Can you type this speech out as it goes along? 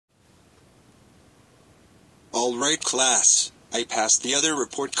Alright class, I passed the other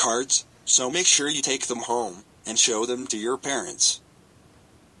report cards, so make sure you take them home, and show them to your parents.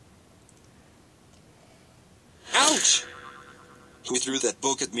 Ouch! Who threw that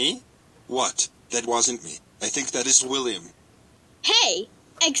book at me? What? That wasn't me. I think that is William. Hey,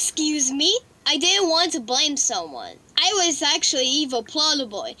 excuse me? I didn't want to blame someone. I was actually evil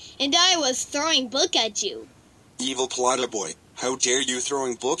PlotaBoy, and I was throwing book at you. Evil PlotaBoy, how dare you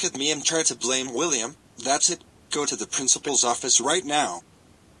throwing book at me and try to blame William? That's it. Go to the principal's office right now.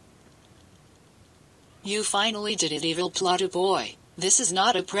 You finally did it, evil PlotaBoy. This is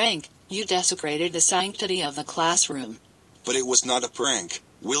not a prank. You desecrated the sanctity of the classroom. But it was not a prank.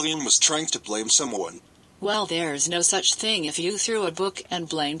 William was trying to blame someone. Well, there's no such thing. If you threw a book and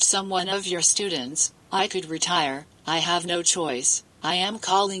blamed someone of your students, I could retire. I have no choice. I am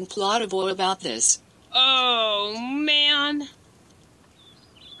calling PlotaBoy about this. Oh, man.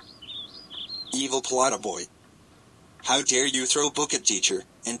 Evil PlotaBoy. How dare you throw book at teacher,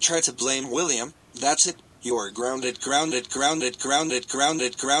 and try to blame William? That's it. You are grounded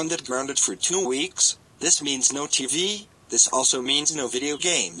for 2 weeks. This means no TV. This also means no video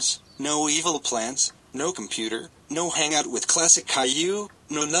games, no evil plans, no computer, no hangout with classic Caillou,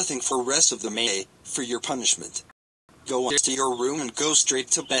 no nothing for rest of the May, for your punishment. Go up to your room and go straight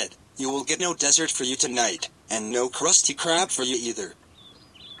to bed. You will get no dessert for you tonight, and no Krusty Krab for you either.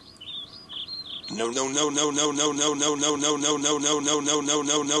 No.